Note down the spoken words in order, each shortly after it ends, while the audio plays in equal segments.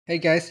Hey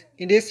guys,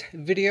 in this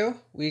video,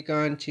 we're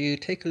going to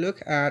take a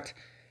look at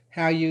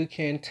how you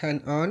can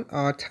turn on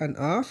or turn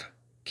off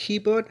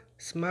keyboard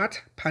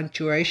smart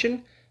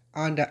punctuation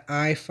on the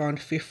iPhone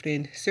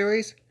 15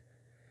 series.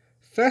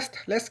 First,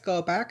 let's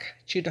go back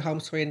to the home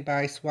screen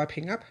by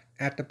swiping up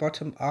at the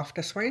bottom of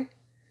the screen.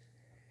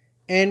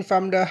 And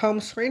from the home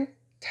screen,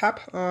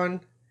 tap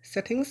on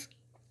Settings.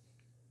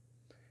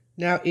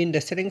 Now in the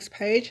Settings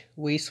page,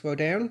 we scroll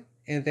down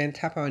and then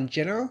tap on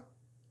General.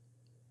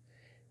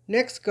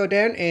 Next, go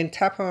down and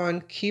tap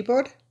on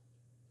Keyboard.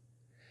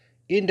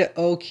 In the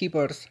All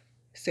Keyboards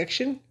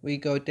section, we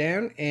go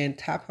down and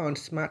tap on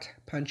Smart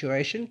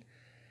Punctuation.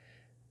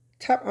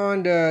 Tap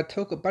on the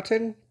toggle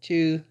button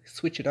to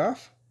switch it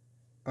off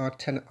or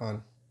turn it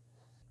on.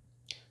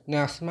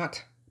 Now,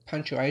 Smart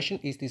Punctuation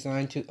is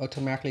designed to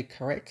automatically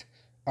correct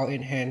or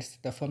enhance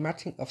the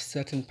formatting of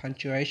certain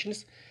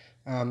punctuations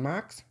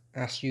marks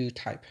as you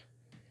type.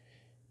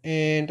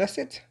 And that's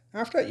it.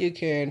 After that, you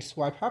can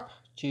swipe up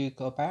to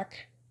go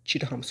back to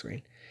the home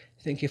screen.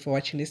 Thank you for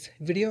watching this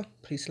video.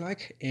 Please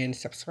like and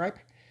subscribe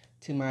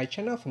to my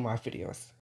channel for more videos.